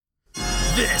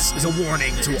This is a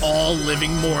warning to all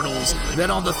living mortals that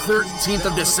on the 13th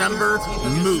of December,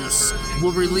 Moose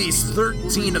will release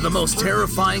 13 of the most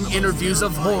terrifying interviews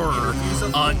of horror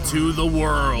unto the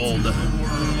world.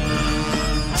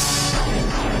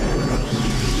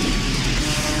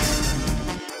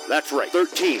 That's right,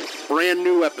 13 brand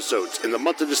new episodes in the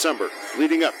month of December,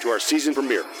 leading up to our season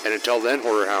premiere. And until then,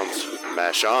 Horror Hounds,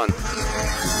 mash on.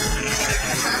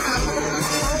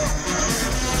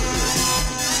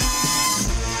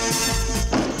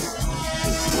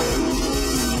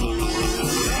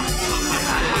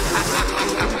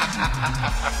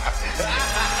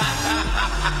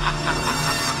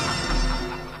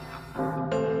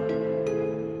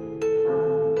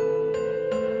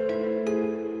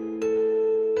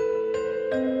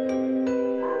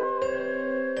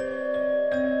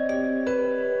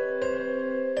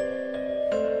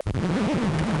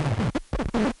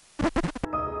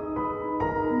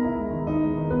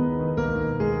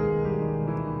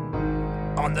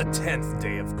 On the 10th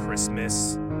day of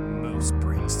Christmas, Moose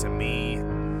brings to me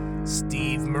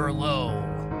Steve Merlot,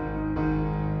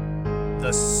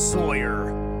 The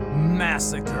Sawyer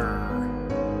Massacre,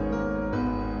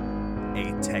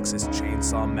 a Texas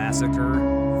Chainsaw Massacre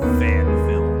fan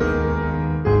film.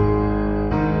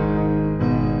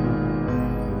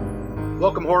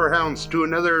 Welcome, Horror Hounds, to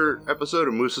another episode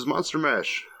of Moose's Monster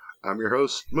Mash. I'm your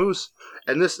host, Moose,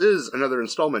 and this is another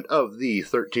installment of the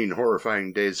 13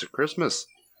 Horrifying Days of Christmas.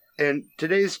 And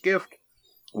today's gift,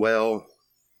 well,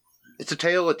 it's a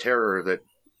tale of terror that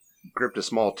gripped a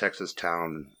small Texas town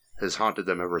and has haunted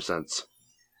them ever since.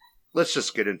 Let's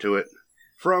just get into it.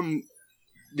 From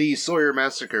the Sawyer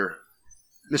Massacre,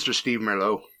 Mr. Steve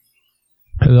Merlot.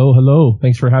 Hello.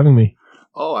 Thanks for having me.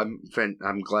 Oh, I'm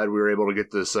glad we were able to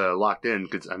get this locked in,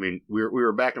 because, I mean, we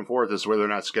were back and forth as to whether or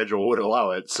not schedule would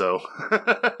allow it, so.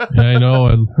 Yeah, I know,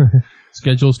 and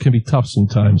schedules can be tough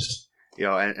sometimes. You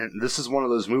know, and this is one of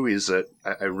those movies that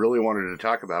I really wanted to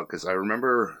talk about, because I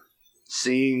remember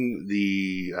seeing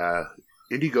the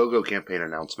Indiegogo campaign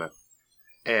announcement,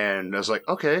 and I was like,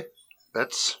 okay,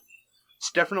 it's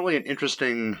definitely an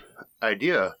interesting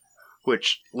idea,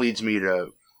 which leads me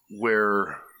to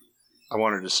where I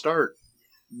wanted to start.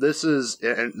 This is,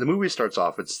 and the movie starts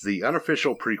off, it's the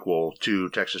unofficial prequel to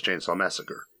Texas Chainsaw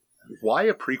Massacre. Why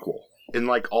a prequel? In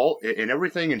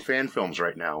everything in fan films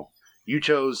right now, you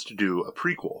chose to do a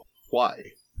prequel. Why?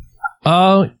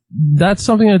 That's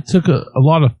something that took a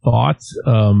lot of thought.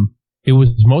 It was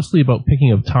mostly about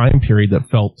picking a time period that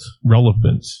felt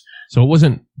relevant. So it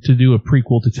wasn't to do a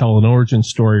prequel to tell an origin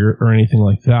story or anything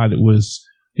like that. It was,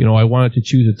 I wanted to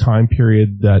choose a time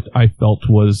period that I felt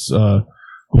was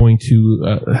going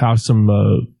to have some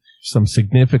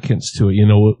significance to it,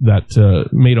 that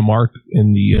made a mark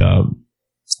in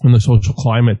the social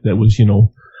climate that was,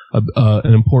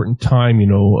 an important time,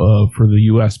 for the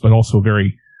U.S., but also a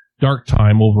very dark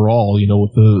time overall,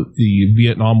 with the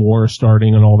Vietnam War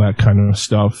starting and all that kind of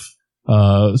stuff.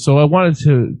 So I wanted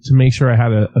to make sure I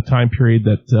had a time period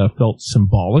that felt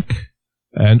symbolic,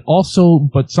 and also,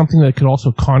 but something that could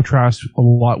also contrast a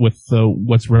lot with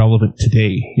what's relevant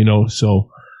today, So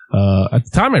at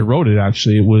the time I wrote it,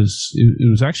 actually, it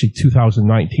was actually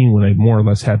 2019 when I more or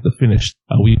less had the finished.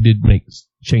 We did make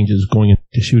changes going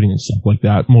into shooting and stuff like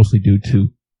that, mostly due to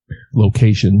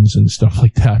locations and stuff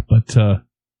like that. But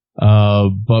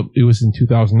it was in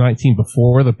 2019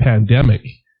 before the pandemic,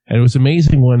 and it was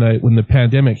amazing when the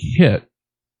pandemic hit,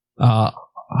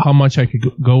 how much I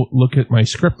could go look at my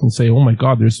script and say, "Oh my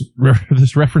God, there's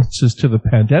references to the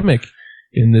pandemic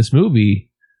in this movie,"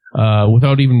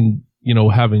 without even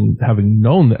having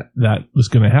known that was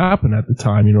going to happen at the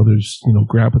time. There's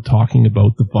Grandpa talking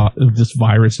about this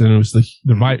virus, and it was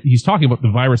he's talking about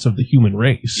the virus of the human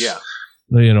race. Yeah.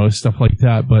 Stuff like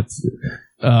that. But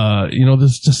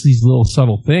there's just these little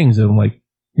subtle things, and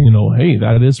hey,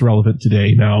 that is relevant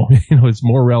today. Now, it's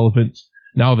more relevant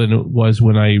now than it was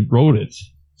when I wrote it.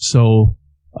 So,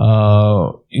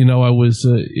 I was.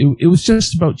 It was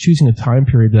just about choosing a time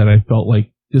period that I felt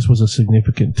like this was a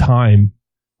significant time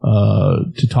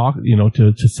to talk,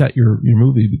 to set your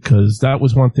movie, because that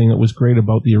was one thing that was great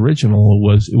about the original.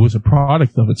 It was a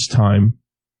product of its time,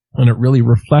 and it really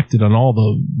reflected on all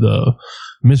the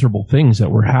miserable things that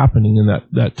were happening in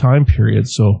that time period.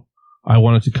 So I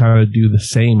wanted to kind of do the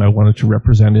same. I wanted to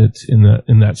represent it in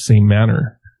that same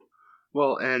manner.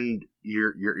 Well, and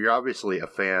you're obviously a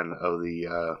fan of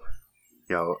the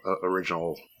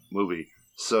original movie.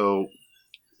 So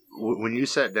when you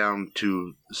sat down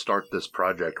to start this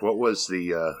project, what was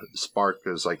the spark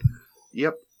that was like,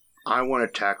 yep, I want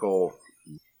to tackle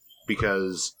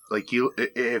because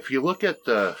if you look at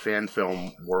the fan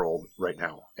film world right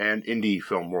now and indie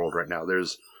film world right now,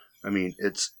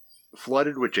 it's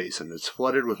flooded with Jason, it's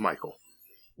flooded with Michael,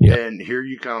 and here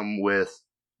you come with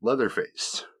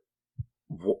Leatherface.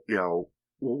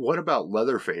 What about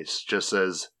Leatherface just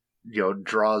as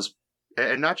draws,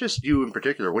 and not just you in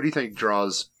particular, what do you think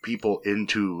draws people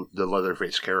into the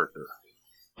Leatherface character?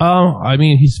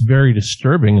 He's very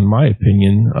disturbing in my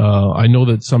opinion. I know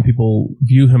that some people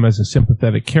view him as a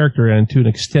sympathetic character, and to an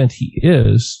extent he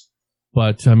is,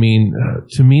 but to me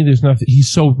there's nothing,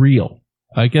 he's so real.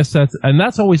 I guess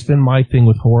that's always been my thing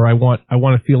with horror. I want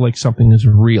to feel like something is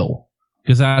real,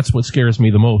 because that's what scares me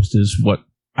the most, is what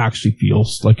actually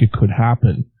feels like it could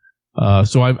happen.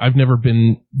 So I've never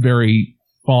been very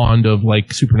fond of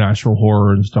like supernatural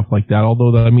horror and stuff like that,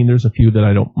 although there's a few that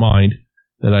I don't mind,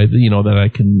 that I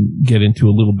can get into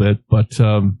a little bit, but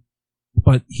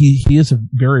he is a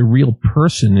very real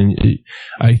person, and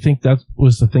I think that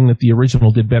was the thing that the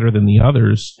original did better than the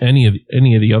others. Any of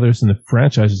the others in the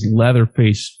franchise,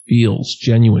 Leatherface feels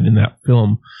genuine in that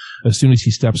film. As soon as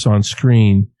he steps on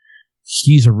screen,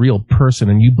 he's a real person,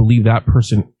 and you believe that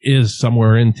person is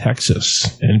somewhere in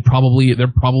Texas, and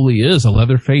there probably is a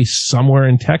Leatherface somewhere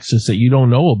in Texas that you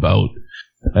don't know about.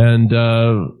 And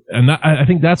I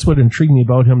think that's what intrigued me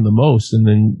about him the most. And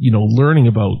then, learning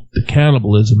about the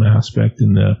cannibalism aspect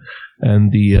and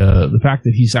the fact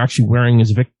that he's actually wearing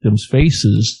his victims'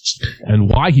 faces, and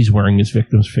why he's wearing his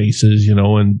victims' faces,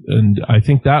 and I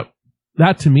think that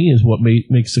to me is what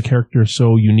makes the character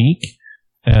so unique.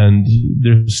 And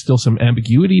there's still some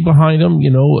ambiguity behind him,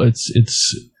 it's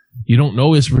you don't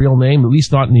know his real name, at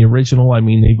least not in the original.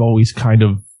 They've always kind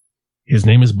of, his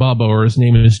name is Bubba, or his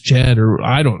name is Jed, or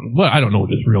I don't know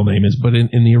what his real name is, but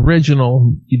in the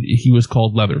original, he was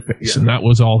called Leatherface, and that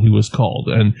was all he was called.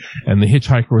 And the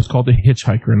hitchhiker was called the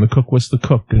hitchhiker, and the cook was the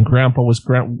cook, and Grandpa was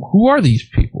Grandpa. Who are these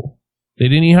people? They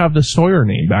didn't even have the Sawyer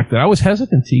name back then. I was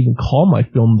hesitant to even call my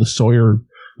film The Sawyer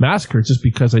Massacre, just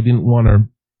because I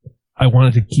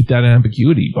wanted to keep that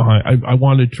ambiguity behind. I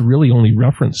wanted to really only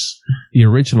reference the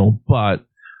original, but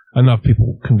enough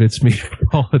people convinced me to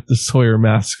call it The Sawyer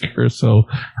Massacre. So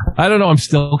I don't know. I'm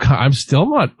still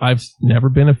not. I've never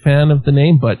been a fan of the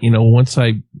name, but once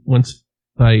I went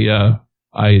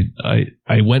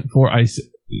for,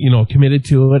 committed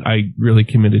to it. I really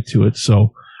committed to it.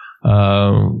 So,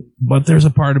 but there's a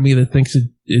part of me that thinks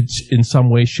it's in some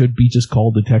way should be just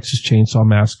called the Texas Chainsaw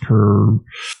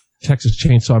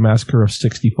Massacre of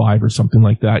 '65 or something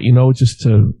like that.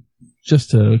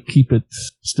 Just to keep it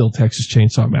still Texas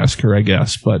Chainsaw Massacre, I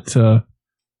guess. But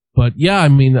yeah,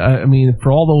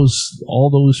 for all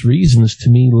those reasons,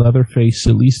 to me, Leatherface,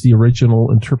 at least the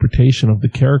original interpretation of the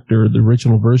character, the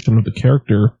original version of the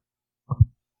character,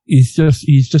 he's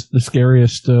just the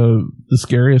scariest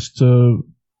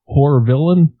horror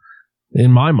villain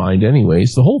in my mind.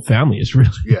 Anyways, the whole family is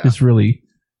really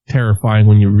terrifying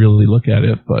when you really look at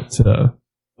it. But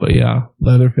yeah,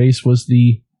 Leatherface was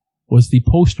the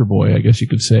poster boy, I guess you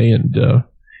could say, and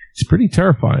it's pretty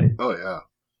terrifying. Oh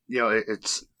yeah,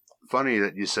 it's funny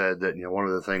that you said that. One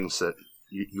of the things that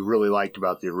you really liked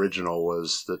about the original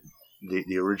was that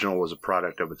the original was a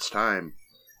product of its time,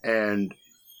 and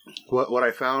what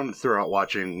I found throughout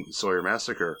watching Sawyer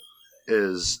Massacre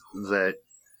is that,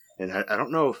 and I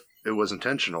don't know if it was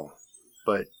intentional,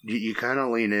 but you kind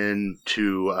of lean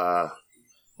into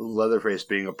Leatherface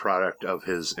being a product of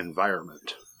his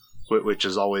environment, which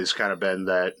has always kind of been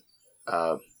that,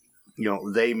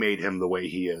 they made him the way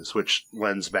he is, which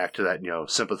lends back to that,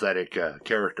 sympathetic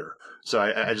character. So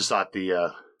I just thought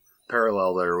the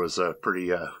parallel there was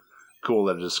pretty cool,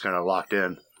 that it just kind of locked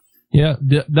in. Yeah,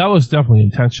 that was definitely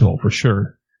intentional for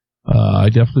sure. I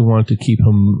definitely wanted to keep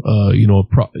him,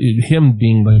 him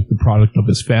being like the product of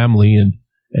his family,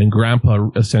 and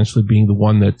Grandpa essentially being the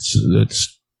one that's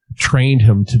trained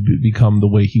him to become the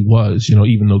way he was,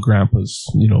 even though Grandpa's,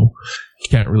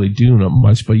 can't really do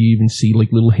much, but you even see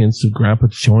like little hints of Grandpa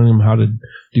showing him how to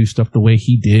do stuff the way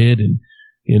he did. And,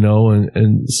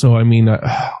 and so, I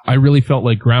really felt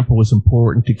like Grandpa was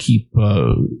important to keep,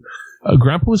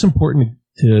 Grandpa was important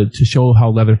to show how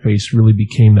Leatherface really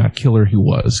became that killer he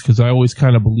was. Cause I always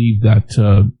kind of believed that,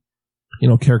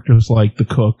 characters like the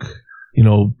cook,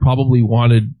 probably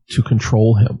wanted to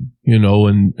control him,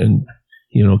 and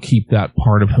keep that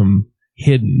part of him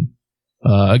hidden.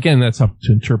 Again, that's up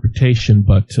to interpretation,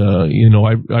 but,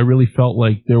 I really felt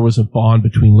like there was a bond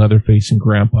between Leatherface and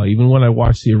Grandpa. Even when I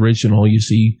watched the original, you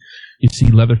see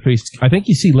Leatherface, I think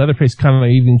you see Leatherface kind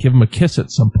of even give him a kiss at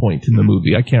some point in the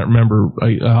movie. I can't remember.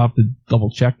 I'll have to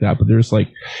double check that, but there's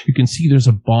you can see there's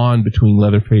a bond between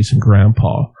Leatherface and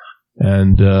Grandpa.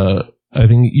 And I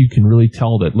think you can really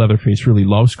tell that Leatherface really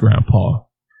loves Grandpa.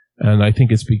 And I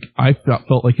think I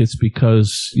felt like it's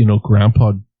because,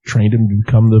 Grandpa trained him to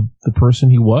become the person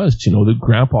he was. The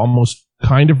Grandpa almost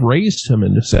kind of raised him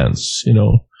in a sense,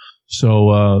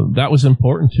 So that was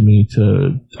important to me.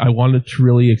 I wanted to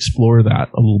really explore that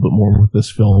a little bit more with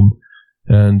this film.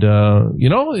 And,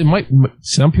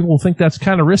 some people think that's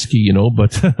kind of risky,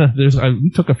 but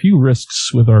we took a few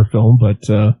risks with our film, but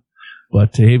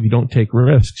hey, if you don't take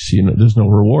risks, there's no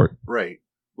reward. Right.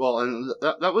 Well, and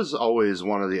that was always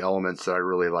one of the elements that I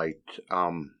really liked,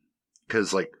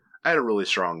 because I had a really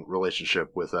strong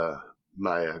relationship with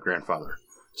my grandfather.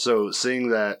 So seeing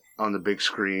that on the big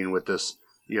screen with this,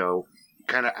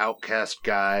 kind of outcast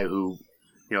guy who,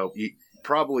 you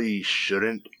probably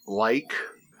shouldn't like,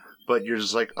 but you're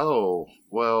just like, oh,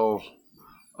 well,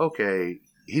 okay,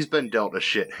 he's been dealt a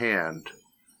shit hand,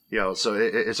 So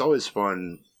it's always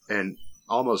fun and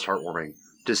almost heartwarming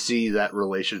to see that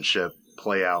relationship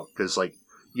play out, because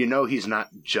he's not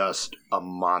just a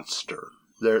monster.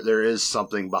 There is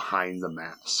something behind the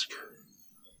mask.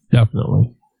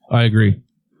 Definitely, I agree.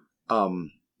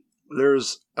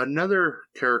 There's another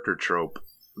character trope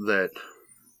that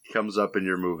comes up in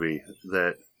your movie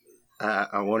that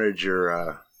I wanted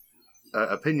your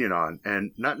opinion on,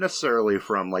 and not necessarily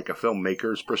from a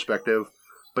filmmaker's perspective,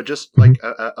 but just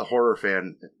a horror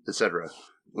fan, etc.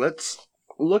 Let's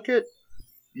look at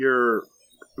your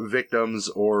victims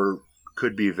or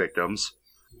could-be victims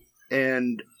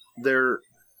and their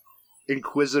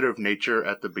inquisitive nature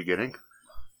at the beginning.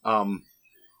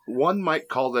 One might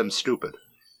call them stupid.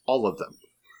 All of them.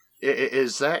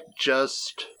 Is that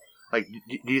just do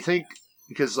you think,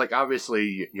 because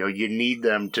obviously you need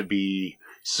them to be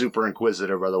super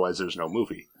inquisitive, otherwise there's no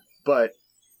movie, but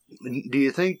do you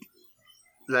think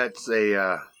that's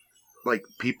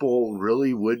people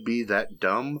really would be that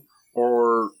dumb,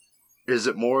 or is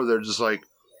it more they're just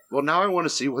well, now I want to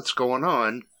see what's going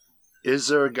on. Is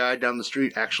there a guy down the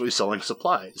street actually selling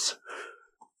supplies?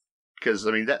 Because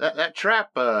that trap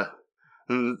that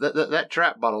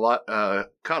trap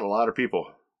caught a lot of people.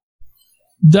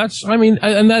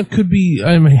 And that could be,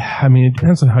 it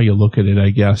depends on how you look at it, I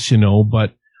guess,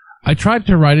 but I tried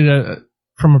to write it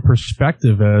from a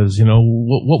perspective as,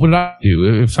 what would I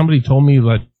do? If somebody told me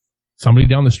that somebody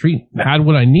down the street had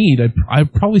what I need,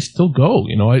 I'd probably still go,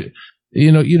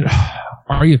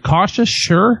 are you cautious?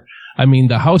 Sure.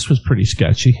 The house was pretty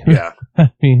sketchy. Yeah.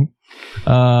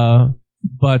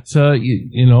 But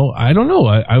I don't know.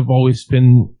 I've always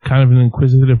been kind of an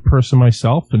inquisitive person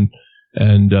myself, and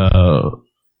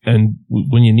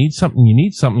when you need something,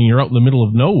 you're out in the middle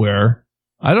of nowhere.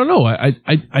 I don't know.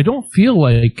 I don't feel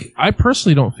I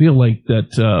personally don't feel like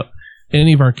that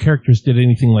any of our characters did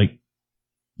anything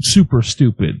super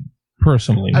stupid.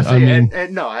 Personally, I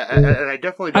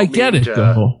definitely don't I get mean it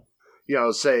though.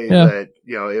 Say that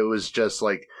it was just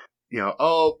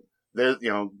there's,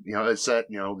 it's that,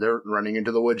 they're running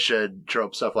into the woodshed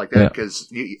trope, stuff like that.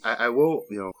 Because you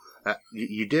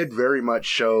did very much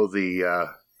show the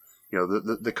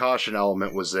caution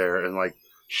element was there, and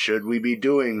should we be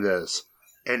doing this?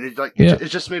 And it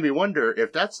just made me wonder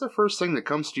if that's the first thing that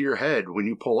comes to your head when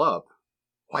you pull up.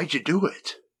 Why'd you do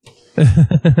it?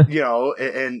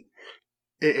 And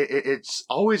it's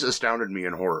always astounded me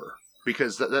in horror,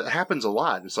 because that happens a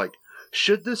lot. It's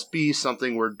should this be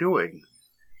something we're doing?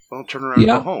 Well, turn around and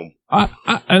go home.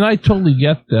 And I totally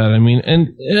get that.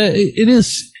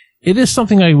 It is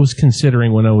something I was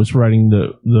considering when I was writing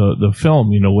the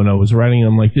film. When I was writing,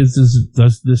 I'm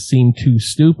does this seem too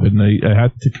stupid? And I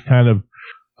had to kind of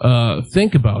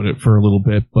think about it for a little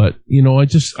bit. But I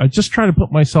just try to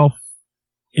put myself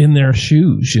in their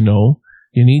shoes. You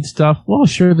need stuff. Well,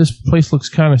 sure, this place looks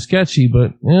kind of sketchy,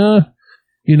 but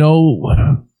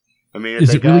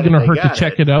is it really going to hurt to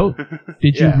check it out?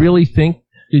 Did you really think?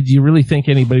 Did you really think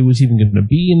anybody was even going to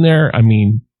be in there?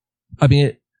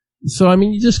 You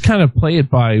just kind of play it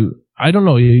by, I don't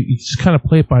know, you just kind of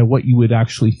play it by what you would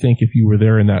actually think if you were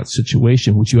there in that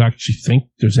situation. Would you actually think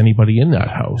there's anybody in that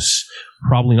house?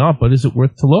 Probably not, but is it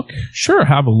worth to look? Sure,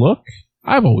 have a look.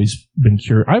 I've always been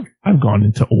curious. I've gone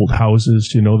into old houses,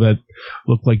 that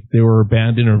look like they were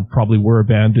abandoned or probably were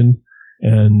abandoned.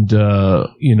 And,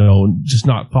 just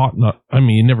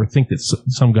you never think that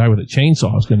some guy with a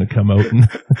chainsaw is going to come out, and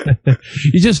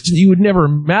you would never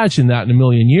imagine that in a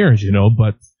million years,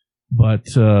 but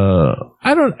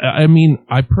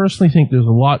I personally think there's a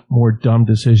lot more dumb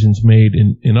decisions made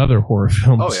in other horror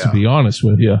films, to be honest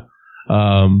with you.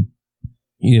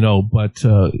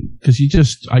 Cause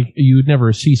you would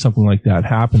never see something like that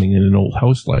happening in an old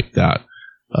house like that.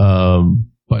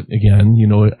 But again, you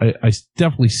know, I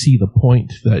definitely see the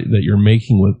point that you're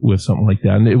making with something like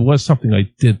that. And it was something I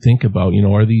did think about, you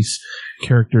know, are these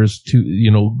characters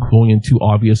going in too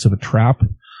obvious of a trap?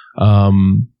 I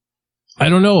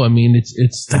don't know. I mean,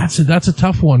 that's a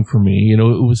tough one for me. You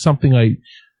know, it was something I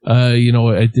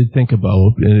did think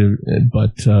about,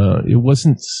 but it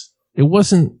wasn't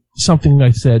something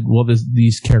I said, well,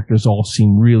 these characters all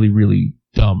seem really, really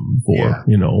dumb for,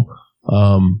 you know.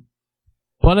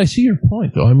 But I see your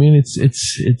point, though. I mean,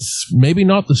 it's maybe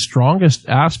not the strongest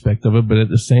aspect of it, but at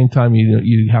the same time,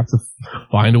 you have to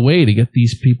find a way to get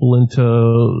these people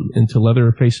into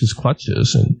Leatherface's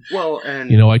clutches.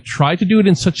 And you know, I did try to do it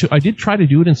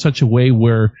in such a way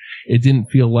where it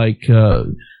didn't feel like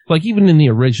even in the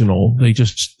original, they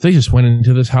just went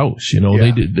into this house, you know.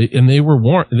 They were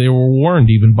warned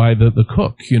even by the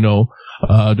cook, you know,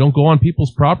 don't go on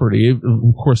people's property.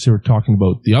 Of course, they were talking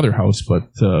about the other house, but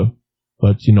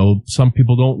you know, some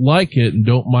people don't like it and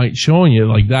don't mind showing you.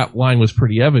 Like, that line was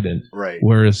pretty evident. Right.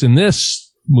 Whereas in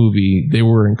this movie, they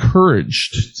were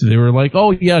encouraged. So they were like,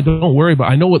 "Oh yeah, don't worry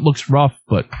about. I know it looks rough,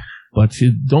 but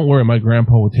don't worry, my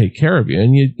grandpa will take care of you."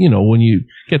 And you know, when you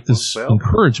get this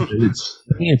encouragement,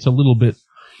 it's a little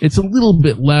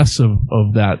bit less of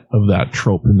that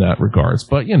trope in that regards.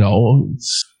 But you know,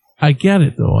 I get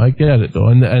it though,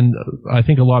 and I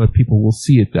think a lot of people will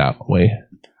see it that way.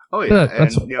 Oh yeah, and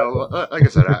you know, like I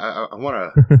said, I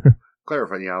want to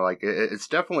clarify. You know, like it's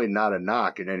definitely not a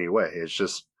knock in any way. It's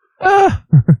just.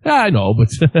 I know, but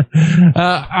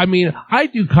I mean, I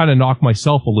do kind of knock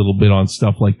myself a little bit on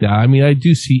stuff like that. I mean, I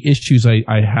do see issues I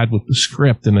had with the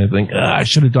script, and I think I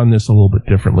should have done this a little bit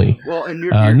differently. Well, and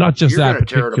you're not just you're that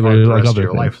particular, like other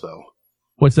your life, though.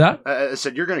 What's that? I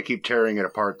said you're going to keep tearing it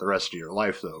apart the rest of your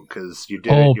life, though, because you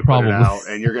did it, you probably. put it out,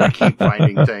 and you're going to keep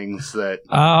finding things that.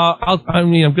 I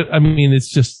mean,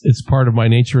 it's part of my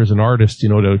nature as an artist, you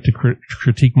know, to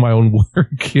critique my own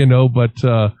work, you know. But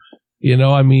you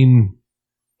know, I mean,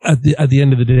 at the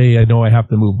end of the day, I know I have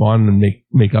to move on and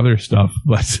make other stuff,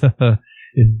 but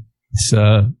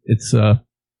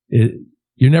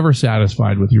you're never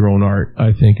satisfied with your own art.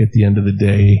 I think at the end of the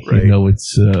day, right. You know,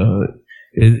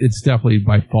 it's definitely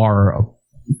by far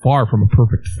from a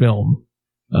perfect film,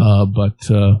 but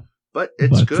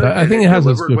it's good. I think it has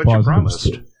its good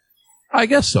positives. I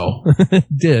guess so. It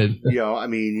did. You know, I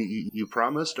mean, you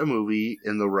promised a movie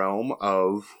in the realm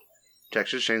of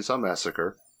Texas Chainsaw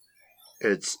Massacre.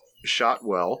 It's shot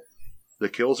well. The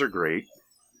kills are great.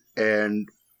 And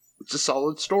it's a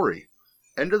solid story.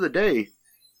 End of the day,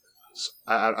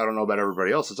 I don't know about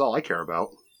everybody else. It's all I care about.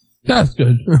 That's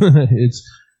good.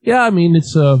 I mean,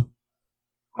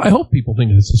 I hope people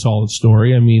think it's a solid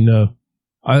story. I mean,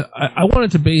 I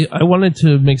wanted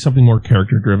to make something more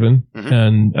character driven. Mm-hmm.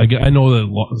 And I know that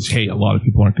a lot of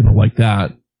people aren't going to like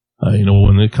that. You know,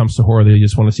 when it comes to horror, they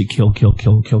just want to see kill,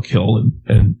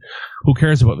 and who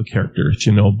cares about the characters,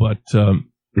 you know? But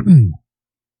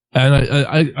and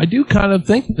I do kind of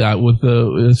think that with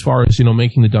as far as, you know,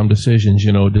 making the dumb decisions,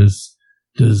 you know, does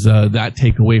that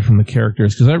take away from the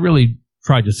characters? Because I really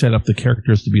tried to set up the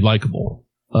characters to be likable.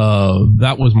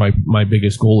 That was my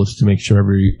biggest goal, is to make sure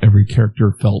every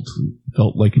character felt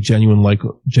like a genuine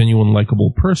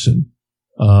likable person.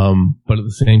 But at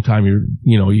the same time,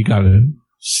 you got to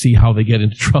see how they get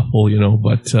into trouble, you know.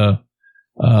 But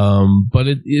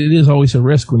it is always a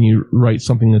risk when you write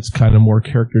something that's kind of more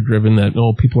character driven, that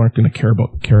people aren't going to care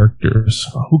about the characters.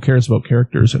 Who cares about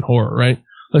characters in horror, right?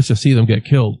 Let's just see them get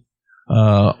killed.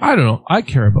 I don't know. I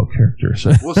care about characters.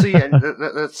 Well, see, and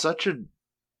that's such a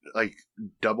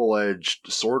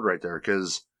double-edged sword right there,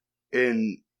 because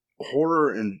in horror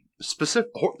and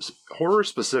horror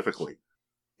specifically,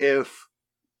 if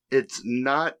it's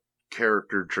not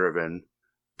character driven,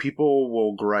 people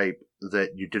will gripe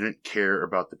that you didn't care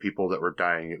about the people that were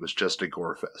dying. It was just a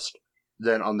gore fest.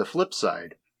 Then on the flip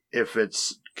side, if it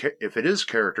is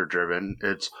character driven,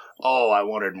 it's, I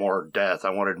wanted more death, I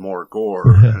wanted more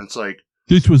gore. And it's like,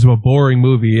 this was a boring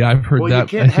movie. I've heard that. Well, you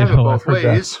can't have it both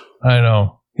ways. I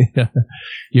know.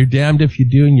 You're damned if you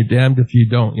do, and you're damned if you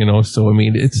don't. You know. So I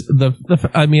mean, it's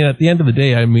I mean, at the end of the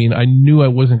day, I mean, I knew I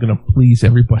wasn't going to please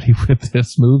everybody with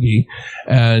this movie,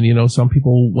 and you know, some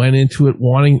people went into it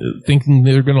thinking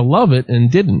they were going to love it and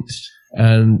didn't.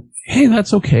 And hey,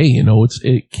 that's okay. You know,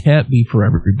 it can't be for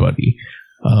everybody.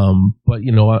 But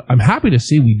you know, I'm happy to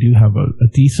see we do have a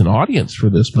decent audience for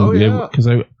this movie, because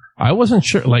I wasn't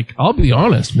sure. Like, I'll be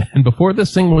honest, man. Before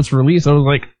this thing was released, I was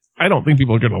like, I don't think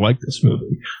people are going to like this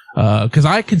movie, because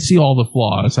I can see all the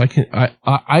flaws.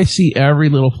 I see every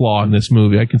little flaw in this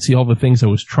movie. I can see all the things I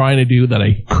was trying to do that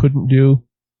I couldn't do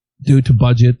due to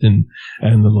budget, and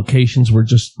the locations were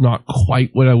just not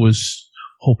quite what I was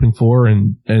hoping for,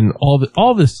 and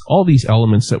all these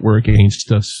elements that were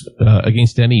against us,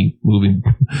 against any movie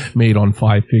made on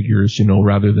 5 figures,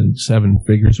 rather than 7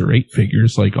 figures or 8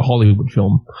 figures like a Hollywood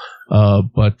film.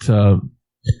 But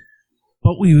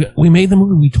we made the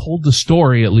movie. We told the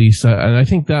story, at least, and I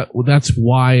think that's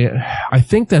why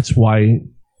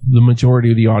the majority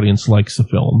of the audience likes the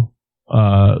film.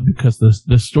 Because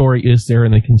the story is there,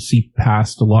 and they can see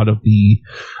past a lot of the,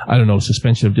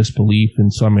 suspension of disbelief in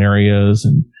some areas,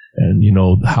 and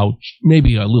how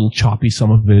maybe a little choppy some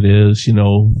of it is,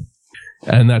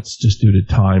 and that's just due to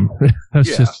time.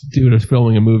 That's just due to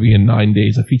filming a movie in 9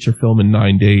 days, a feature film in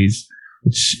 9 days,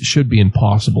 which should be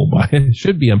impossible. It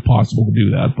should be impossible to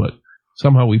do that, but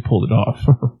somehow we pulled it off.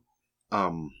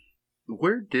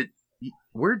 Where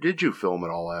did you film it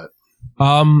all at?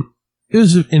 It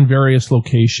was in various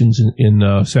locations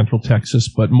in Central Texas,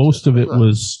 but most of it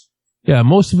was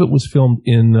filmed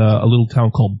in a little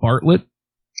town called Bartlett.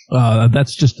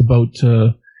 That's just about,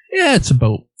 it's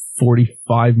about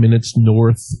 45 minutes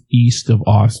northeast of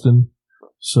Austin.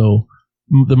 So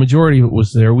the majority of it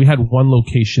was there. We had one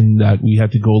location that we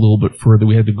had to go a little bit further.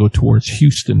 We had to go towards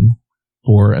Houston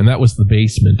and that was the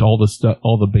basement. All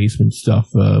the basement stuff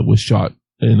was shot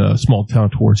in a small town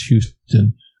towards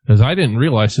Houston. Because I didn't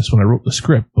realize this when I wrote the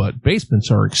script, but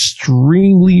basements are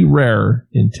extremely rare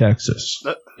in Texas.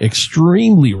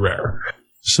 Extremely rare.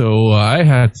 So I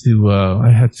had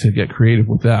to get creative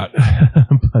with that.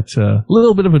 But a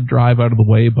little bit of a drive out of the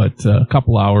way, but a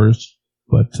couple hours.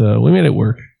 But we made it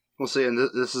work. Well, see, and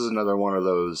this is another one of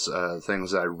those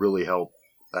things that really helped.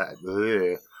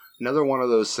 Another one of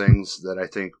those things that I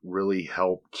think really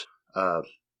helped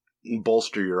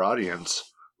bolster your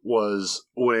audience was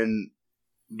when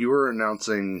you were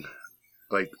announcing,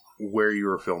 like, where you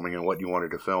were filming and what you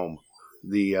wanted to film.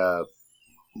 The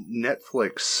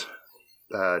Netflix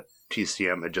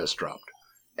TCM had just dropped.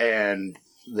 And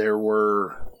there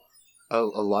were a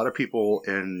lot of people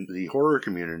in the horror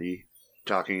community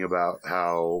talking about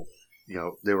how,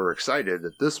 they were excited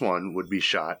that this one would be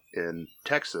shot in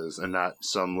Texas and not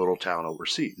some little town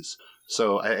overseas.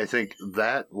 So I think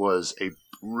that was a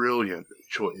brilliant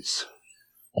choice.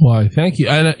 Why, thank you.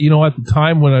 And, at the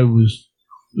time when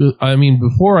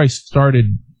before I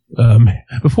started,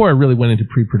 before I really went into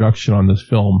pre-production on this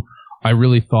film, I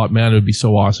really thought, man, it would be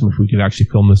so awesome if we could actually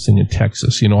film this thing in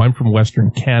Texas. I'm from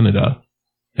Western Canada,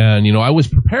 and, I was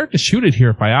prepared to shoot it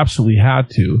here if I absolutely had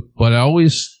to, but I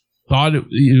always thought it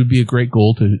would be a great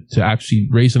goal to actually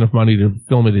raise enough money to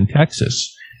film it in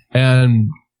Texas. And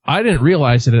I didn't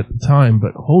realize it at the time,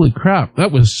 but holy crap,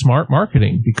 that was smart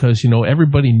marketing, because,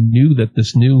 everybody knew that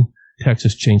this new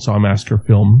Texas Chainsaw Massacre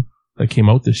film that came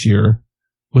out this year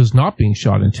was not being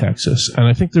shot in Texas. And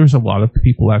I think there was a lot of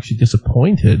people actually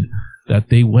disappointed that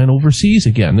they went overseas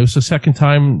again. There was the second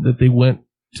time that they went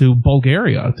to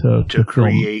Bulgaria to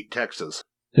create Texas.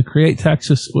 To create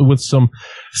Texas with some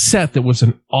set that was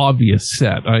an obvious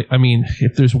set. I mean,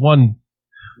 if there's one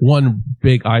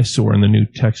big eyesore in the new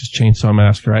Texas Chainsaw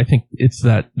Massacre, I think it's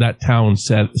that town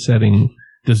setting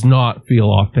does not feel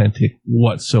authentic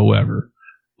whatsoever.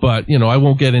 But, I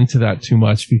won't get into that too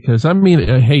much because,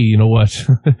 hey, you know what?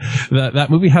 that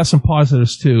movie has some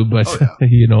positives too, but,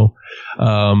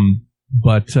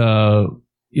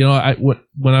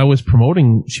 when I was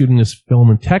promoting shooting this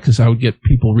film in Texas, I would get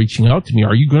people reaching out to me.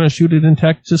 Are you going to shoot it in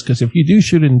Texas? Because if you do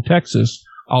shoot it in Texas,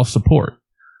 I'll support.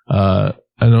 And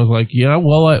I was like, yeah,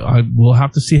 well, I will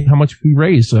have to see how much we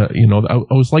raise. I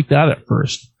was like that at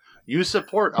first. You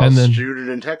support, I'll shoot it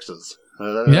in Texas.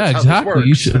 Yeah,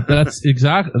 exactly.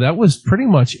 That was pretty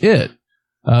much it.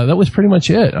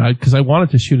 Because I wanted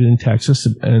to shoot it in Texas,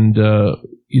 and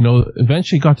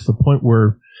eventually got to the point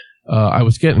where I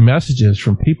was getting messages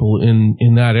from people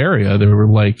in that area. They were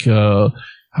like, "How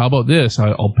about this?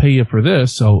 I'll pay you for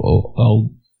this. I'll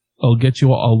get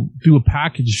you. I'll do a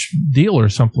package deal or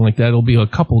something like that. It'll be a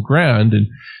couple grand, and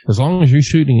as long as you're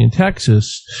shooting in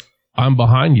Texas, I'm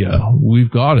behind you. We've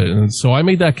got it." And so I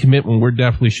made that commitment. We're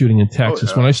definitely shooting in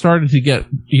Texas. Oh, yeah. When I started to get,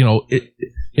 it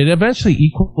eventually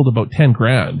equaled about 10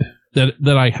 grand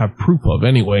that I have proof of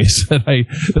anyways, that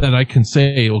I can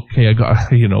say, okay, I got,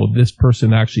 this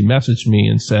person actually messaged me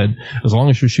and said, as long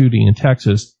as you're shooting in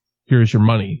Texas, here's your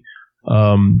money.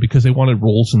 Because they wanted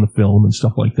roles in the film and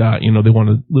stuff like that. They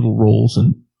wanted little roles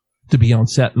and to be on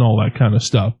set and all that kind of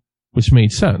stuff, which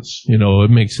made sense.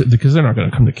 It makes it because they're not going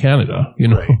to come to Canada.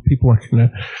 Right. People aren't going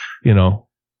to,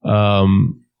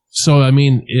 so,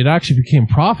 it actually became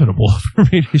profitable for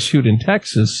me to shoot in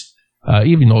Texas.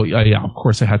 Even though, of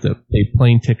course I had to pay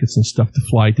plane tickets and stuff to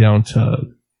fly down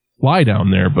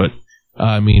there. But,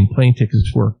 plane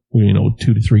tickets were, $2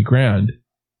 to $3 grand.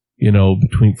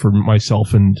 for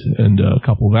myself and a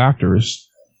couple of actors.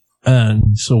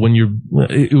 And so when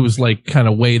it was like kind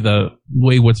of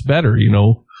weigh what's better,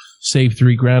 save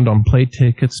 $3,000 on plane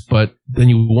tickets, but then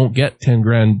you won't get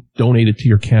 $10,000 donated to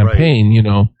your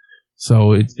campaign,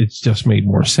 So it's just made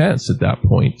more sense at that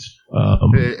point.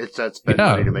 It's that spend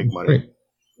money to make money.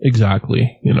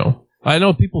 Exactly. I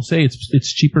know people say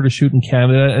it's cheaper to shoot in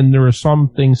Canada, and there are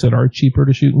some things that are cheaper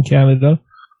to shoot in Canada.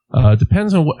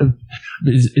 Depends on what.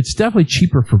 It's definitely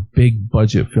cheaper for big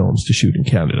budget films to shoot in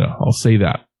Canada. I'll say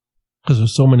that because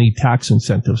there's so many tax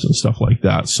incentives and stuff like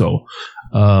that. So,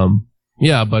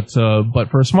 but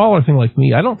for a smaller thing like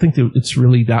me, I don't think that it's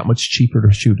really that much cheaper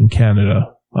to shoot in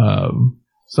Canada.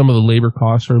 Some of the labor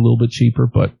costs are a little bit cheaper,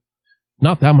 but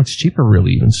not that much cheaper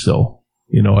really, even still.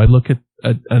 I look at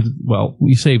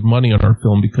we save money on our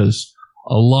film because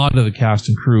a lot of the cast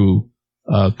and crew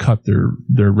cut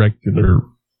their regular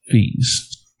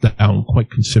fees down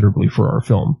quite considerably for our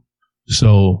film.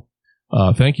 So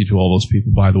thank you to all those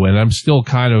people, by the way. And I'm still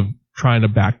kind of trying to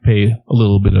back pay a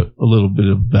little bit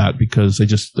of that because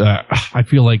I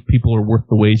feel like people are worth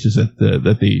the wages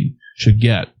that they should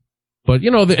get. But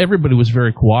everybody was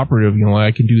very cooperative.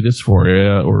 I can do this for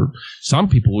you, or some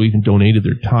people even donated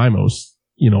their time. I was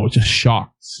just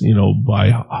shocked,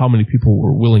 by how many people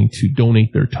were willing to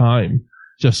donate their time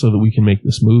just so that we can make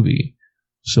this movie.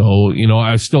 So,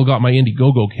 I still got my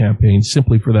Indiegogo campaign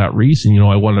simply for that reason.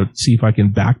 I want to see if I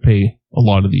can back pay a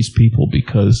lot of these people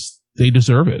because they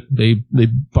deserve it. They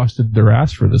busted their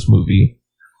ass for this movie.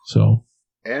 So.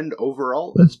 And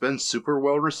overall, it's been super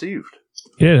well received.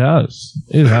 It has.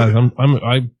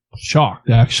 I'm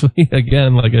shocked, actually.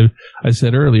 Again, like I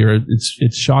said earlier,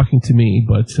 it's shocking to me,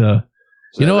 but, at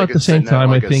the same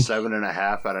time, I think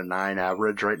 7.5 out of 9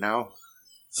 average right now.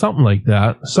 Something like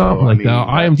that.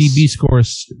 That.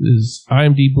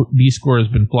 IMDb score has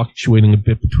been fluctuating a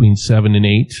bit between 7 and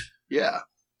 8. Yeah.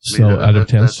 Out of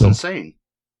 10. That's insane.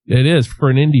 It is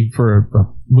for a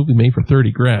movie made for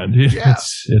 $30,000. Yeah.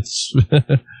 It's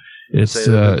there it's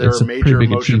are a major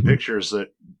big motion achievement. Pictures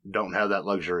that don't have that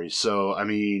luxury. So,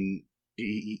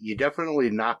 you definitely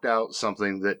knocked out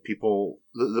something that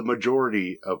the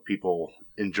majority of people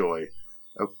enjoy.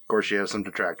 Of course, you have some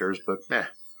detractors, but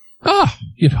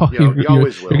you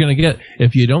always will. You're going to get,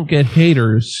 if you don't get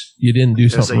haters, you didn't do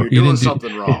something wrong. You're doing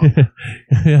something wrong.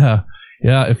 Yeah.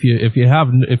 Yeah. If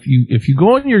you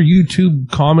go on your YouTube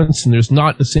comments and there's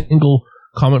not a single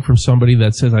comment from somebody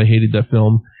that says I hated that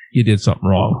film, you did something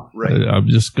wrong. Right. I'm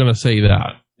just going to say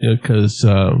that because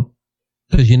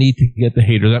you need to get the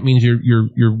hater. That means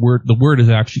the word is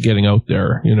actually getting out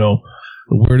there.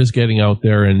 The word is getting out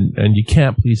there, and you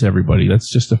can't please everybody. That's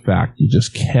just a fact. You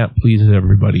just can't please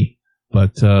everybody.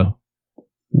 But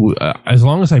as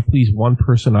long as I please one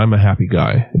person, I'm a happy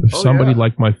guy. If somebody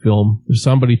liked my film, if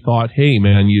somebody thought, "Hey,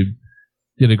 man, you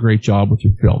did a great job with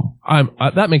your film,"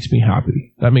 that makes me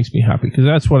happy. That makes me happy because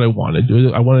that's what I wanted to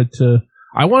do. I wanted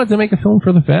to make a film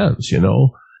for the fans.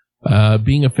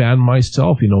 Being a fan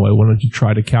myself, I wanted to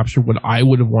try to capture what I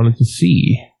would have wanted to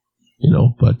see.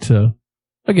 But.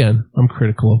 Again, I'm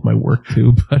critical of my work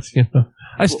too, but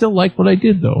I still like what I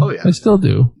did though. Oh, yeah. I still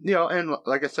do. And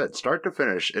like I said, start to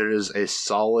finish, it is a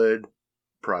solid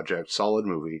project, solid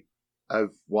movie. I've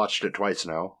watched it twice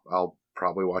now. I'll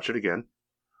probably watch it again.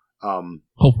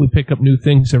 Hopefully pick up new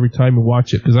things every time you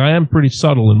watch it, because I am pretty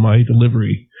subtle in my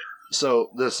delivery.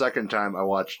 So the second time I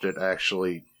watched it, I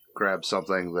actually grabbed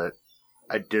something that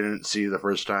I didn't see the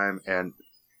first time, and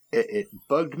it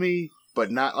bugged me, but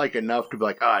not like enough to be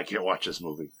like, I can't watch this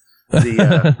movie.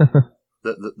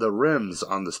 The rims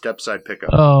on the step-side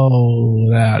pickup. Oh,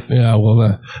 that. Yeah,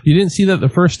 well, you didn't see that the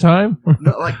first time?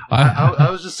 No, like,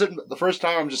 I was just sitting, the first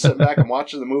time I'm just sitting back and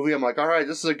watching the movie, I'm like, all right,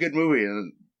 this is a good movie.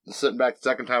 And sitting back the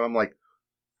second time, I'm like,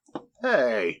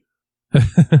 hey,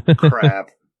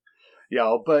 crap.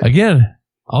 But... Again,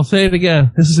 I'll say it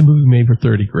again. This is a movie made for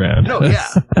 $30,000. No, yeah.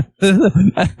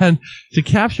 And to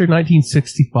capture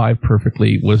 1965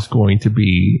 perfectly was going to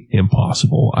be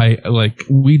impossible. I think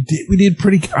we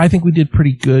did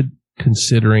pretty good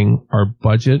considering our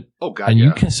budget. Oh God, and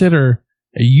you consider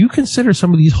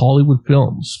some of these Hollywood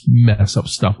films mess up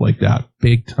stuff like that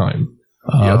big time.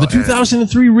 The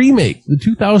 2003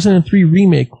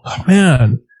 remake. Oh,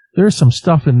 man, there's some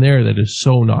stuff in there that is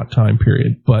so not time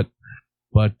period, but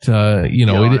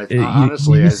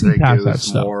honestly, I think it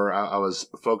was more. I was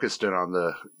focused in on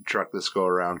the truck this go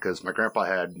around because my grandpa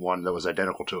had one that was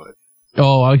identical to it.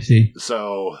 Oh, I see.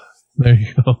 So there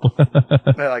you go.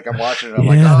 I'm watching it. I'm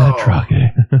like, oh, that truck.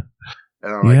 And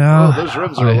I'm like, oh, those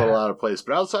rims are a little out of place,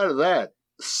 but outside of that,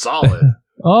 solid.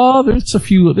 There's a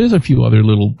few other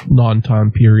little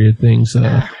non-time period things.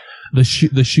 the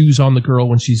shoes on the girl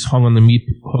when she's hung on the meat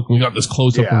hook. We got this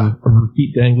close up of her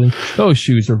feet dangling. Those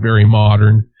shoes are very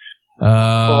modern. Well,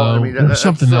 I mean, there's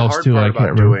something else too. I can't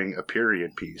remember. Doing a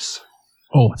period piece.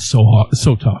 Oh, it's so hot. It's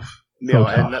so tough.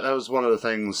 And that was one of the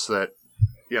things that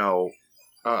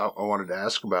I wanted to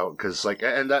ask about, because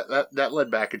and that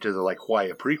led back into the why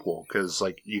a prequel, because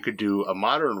you could do a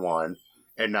modern one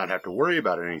and not have to worry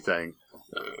about anything,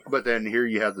 but then here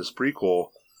you have this prequel,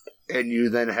 and you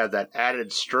then have that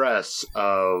added stress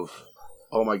of,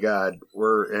 oh my God,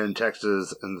 we're in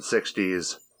Texas in the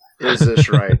 60s. Is this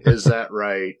right? Is that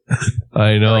right?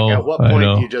 I know. At what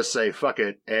point do you just say fuck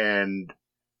it, and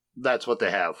that's what they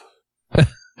have?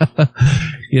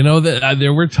 That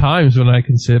there were times when I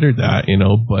considered that,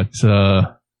 but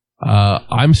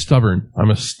I'm stubborn.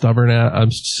 I'm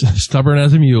stubborn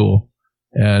as a mule.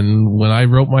 And when I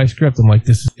wrote my script, I'm like,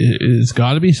 it's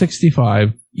got to be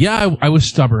 65. Yeah, I was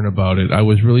stubborn about it. I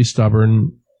was really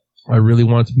stubborn. I really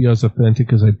wanted to be as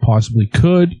authentic as I possibly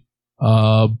could.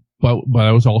 But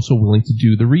I was also willing to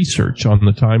do the research on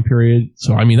the time period.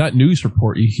 So, I mean, that news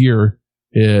report you hear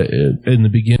in the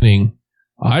beginning,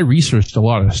 I researched a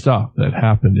lot of stuff that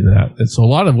happened in that. And so a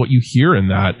lot of what you hear in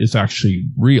that is actually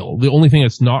real. The only thing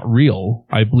that's not real,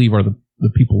 I believe, are the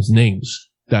people's names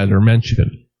that are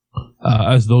mentioned.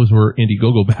 As those were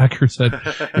Indiegogo backers that,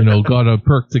 got a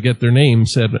perk to get their name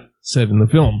said in the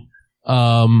film.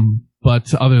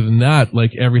 But other than that,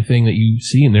 everything that you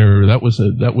see in there, that was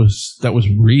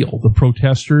real. The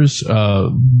protesters,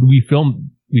 we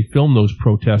filmed those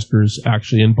protesters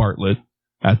actually in Bartlett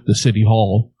at the city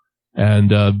hall,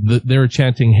 and they were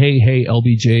chanting, "Hey,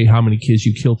 LBJ, how many kids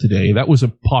you killed today?" That was a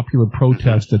popular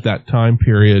protest at that time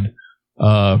period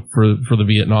for the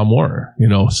Vietnam War.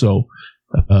 So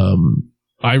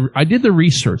I did the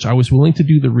research. I was willing to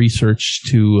do the research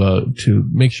to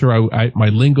make sure my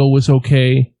lingo was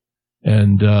okay.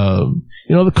 And,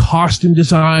 the costume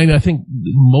design, I think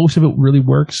most of it really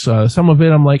works. Some of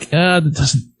it I'm like, that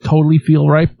doesn't totally feel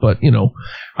right. But,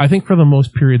 I think for the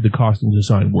most period, the costume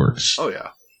design works. Oh,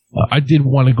 yeah. I did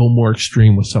want to go more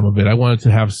extreme with some of it. I wanted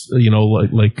to have,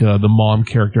 the mom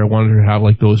character. I wanted her to have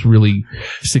those really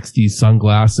 60s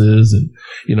sunglasses and,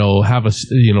 have a,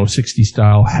 60s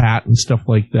style hat and stuff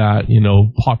like that,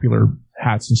 popular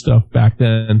hats and stuff back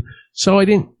then. So I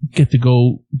didn't get to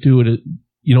go do it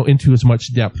into as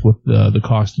much depth with the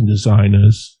costume design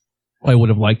as I would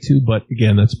have liked to. But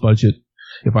again, that's budget.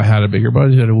 If I had a bigger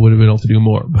budget, I would have been able to do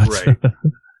more. But, right.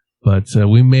 But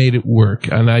we made it work.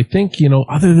 And I think,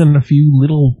 other than a few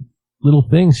little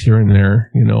things here and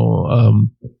there,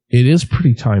 it is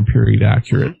pretty time period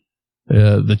accurate.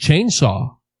 The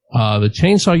chainsaw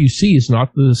you see is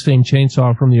not the same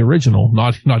chainsaw from the original,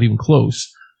 not even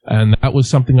close. And that was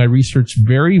something I researched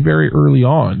very, very early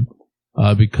on.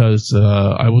 Because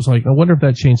I was like, I wonder if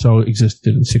that chainsaw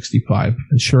existed in 65.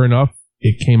 And sure enough,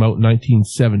 it came out in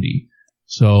 1970.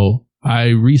 So I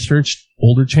researched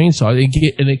older chainsaw,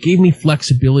 and it gave me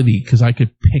flexibility because I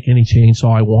could pick any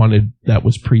chainsaw I wanted that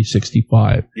was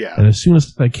pre-65. Yeah. And as soon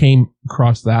as I came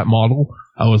across that model,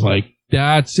 I was like,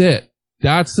 that's it.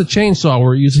 That's the chainsaw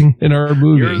we're using in our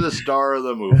movie. You're the star of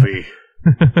the movie.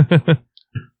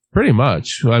 Pretty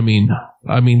much. I mean,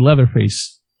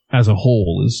 Leatherface as a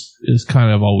whole is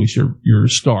kind of always your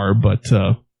star, but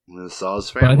I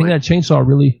think that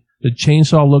the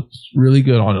chainsaw looked really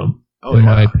good on him, in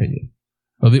my opinion.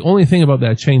 The only thing about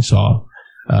that chainsaw,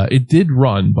 it did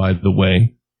run, by the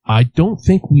way. I don't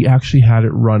think we actually had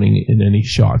it running in any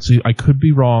shots. I could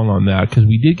be wrong on that, because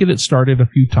we did get it started a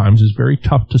few times. It's very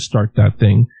tough to start that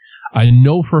thing. I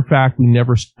know for a fact we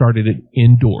never started it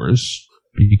indoors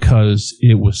because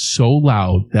it was so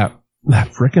loud that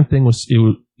frickin' thing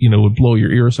would blow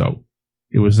your ears out.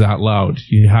 It was that loud.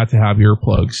 You had to have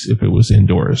earplugs if it was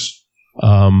indoors.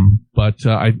 But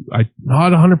I'm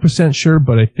not 100% sure,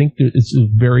 but I think that it's a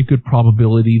very good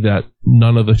probability that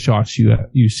none of the shots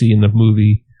you see in the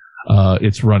movie,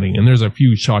 it's running. And there's a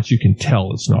few shots you can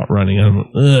tell it's not running.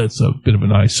 It's a bit of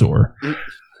an eyesore.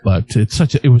 But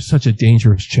it was such a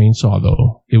dangerous chainsaw,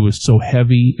 though. It was so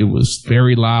heavy. It was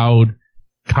very loud,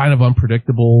 kind of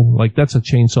unpredictable. That's a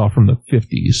chainsaw from the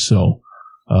 50s. So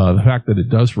the fact that it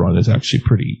does run is actually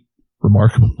pretty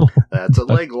remarkable. That's a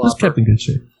leg lopper. It's kept in good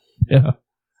shape. Yeah.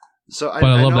 So I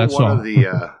love know that song. One of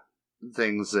the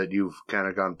things that you've kind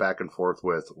of gone back and forth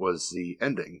with was the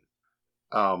ending.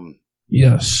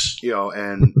 Yes.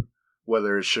 And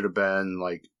whether it should have been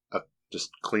a just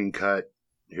clean cut,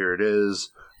 here it is,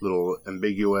 little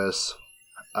ambiguous.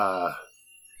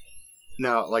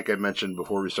 Now, like I mentioned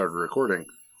before we started recording,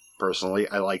 personally,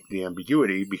 I like the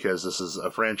ambiguity because this is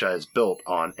a franchise built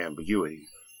on ambiguity.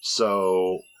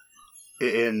 So,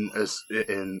 in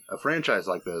a franchise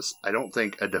like this, I don't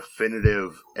think a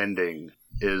definitive ending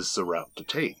is the route to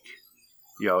take.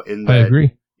 In that, I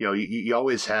agree. You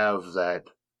always have that,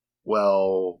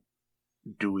 well,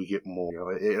 do we get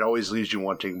more? It always leaves you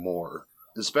wanting more,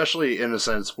 especially in a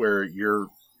sense where you're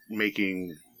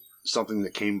making something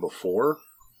that came before.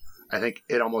 I think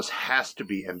it almost has to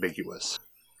be ambiguous,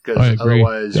 because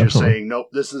otherwise you're saying, nope,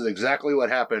 this is exactly what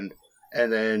happened,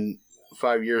 and then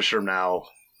 5 years from now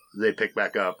they pick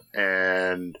back up,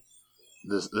 and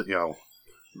this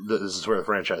is where the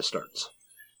franchise starts.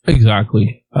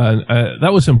 Exactly.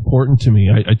 That was important to me.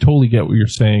 I totally get what you're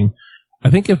saying. I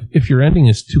think if your ending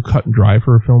is too cut and dry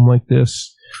for a film like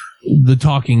this, the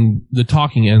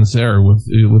talking ends there with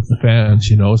the fans.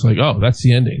 It's like, oh, that's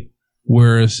the ending.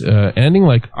 Whereas ending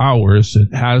like ours,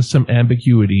 it has some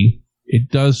ambiguity. It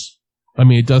does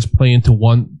play into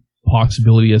one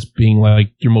possibility as being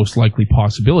like your most likely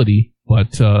possibility,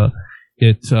 but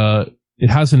it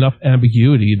has enough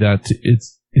ambiguity that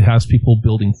it has people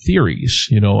building theories,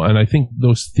 and I think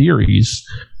those theories,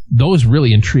 those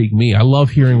really intrigue me. I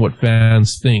love hearing what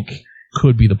fans think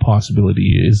could be the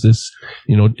possibility. Is this,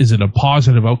 is it a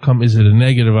positive outcome? Is it a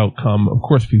negative outcome? Of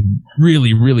course, we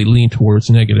really, really lean towards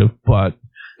negative, but,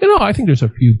 I think there's a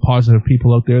few positive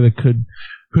people out there that could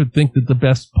think that the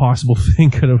best possible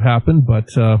thing could have happened. But,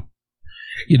 the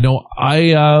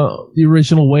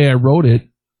original way I wrote it,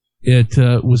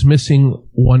 was missing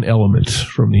one element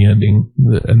from the ending,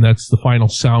 and that's the final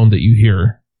sound that you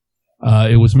hear.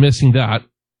 It was missing that,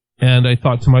 and I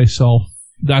thought to myself,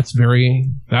 that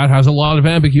has a lot of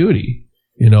ambiguity,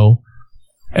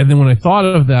 And then when I thought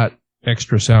of that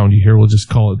extra sound you hear, we'll just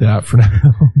call it that for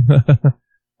now.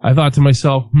 I thought to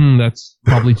myself, that's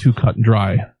probably too cut and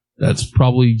dry. That's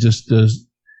probably just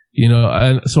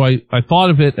and so I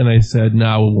thought of it and I said,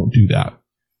 no, we won't do that.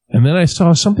 And then I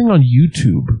saw something on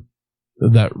YouTube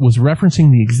that was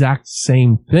referencing the exact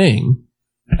same thing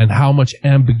and how much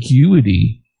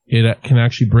ambiguity it can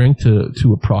actually bring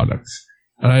to a product.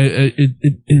 And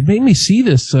it made me see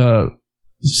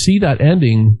that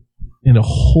ending in a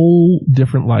whole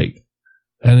different light.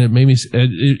 And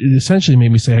it essentially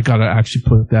made me say, I gotta actually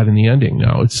put that in the ending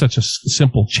now. It's such a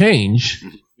simple change.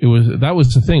 That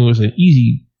was the thing. It was an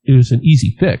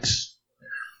easy fix.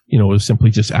 It was simply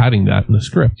just adding that in the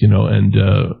script, and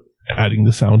adding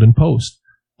the sound in post.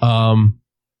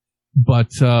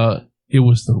 But it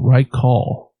was the right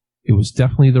call. It was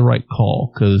definitely the right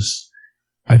call, because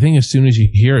I think as soon as you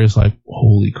hear it, it's like,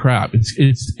 holy crap.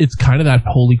 It's kind of that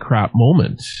holy crap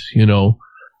moment,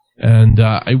 and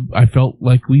I felt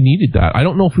like we needed that. I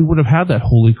don't know if we would have had that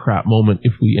holy crap moment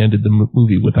if we ended the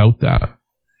movie without that.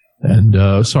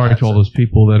 And sorry to all those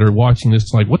people that are watching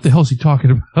this, like, what the hell is he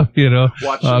talking about? Go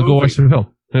watch the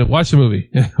film. Watch the movie.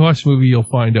 Watch the movie, you'll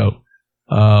find out.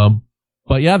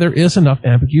 But yeah, there is enough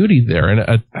ambiguity there.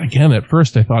 And again, at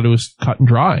first I thought it was cut and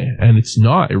dry, and it's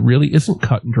not. It really isn't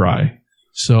cut and dry.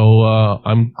 So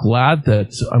I'm glad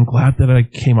that I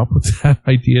came up with that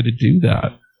idea to do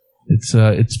that.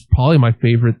 It's probably my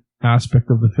favorite aspect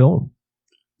of the film.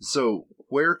 So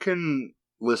where can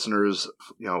listeners,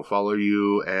 follow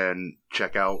you and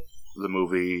check out the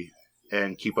movie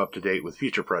and keep up to date with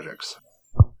future projects?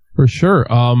 For sure.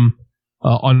 On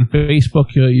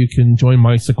Facebook, you can join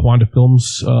my Sequanda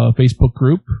Films Facebook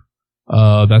group.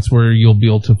 That's where you'll be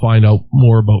able to find out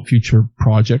more about future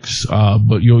projects.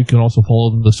 But you can also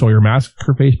follow the Sawyer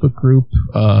Massacre Facebook group.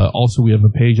 Also, we have a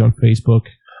page on Facebook.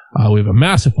 We have a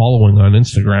massive following on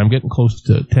Instagram, getting close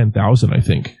to 10,000, I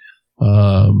think.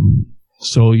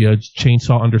 So yeah,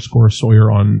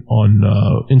 chainsaw_Sawyer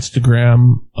on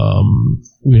Instagram.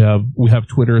 We have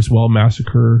Twitter as well,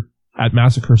 Massacre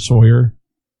Sawyer.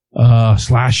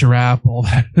 Slasher app, all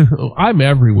that. I'm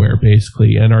everywhere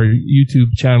basically, and our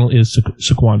YouTube channel is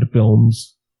Sequanda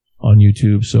Films on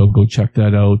YouTube, so go check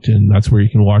that out, and that's where you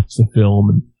can watch the film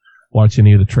and watch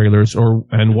any of the trailers,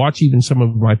 and watch even some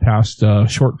of my past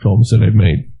short films that I've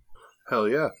made. Hell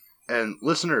yeah. And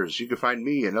listeners, you can find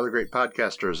me and other great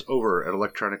podcasters over at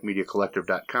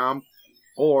electronicmediacollective.com,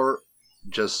 or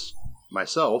just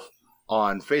myself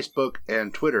on Facebook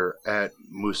and Twitter at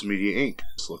Moose Media Inc.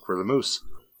 Just look for the Moose.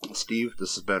 Steve,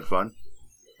 this has been fun.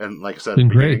 And like I said at the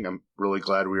beginning, I'm really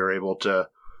glad we were able to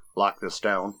lock this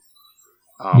down.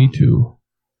 Me too.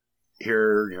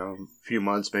 Here, a few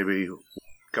months, maybe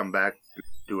come back,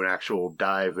 do an actual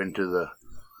dive into the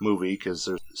movie, because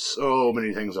there's so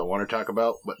many things I want to talk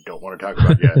about, but don't want to talk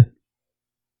about yet.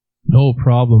 No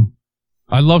problem.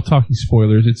 I love talking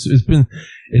spoilers.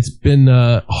 It's been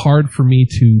hard for me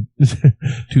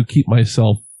to keep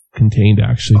myself contained,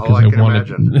 actually, because I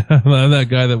wanted. I'm that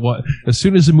guy that as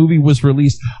soon as the movie was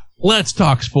released, Let's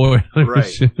talk spoilers.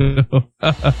 Right.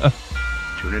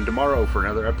 Tune in tomorrow for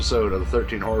another episode of the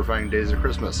 13 Horrifying Days of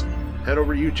Christmas. Head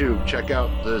over to YouTube, check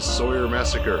out the Sawyer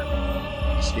Massacre.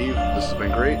 Steve, this has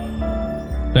been great.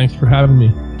 Thanks for having me.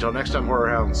 Until next time, Horror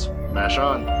Hounds, mash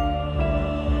on.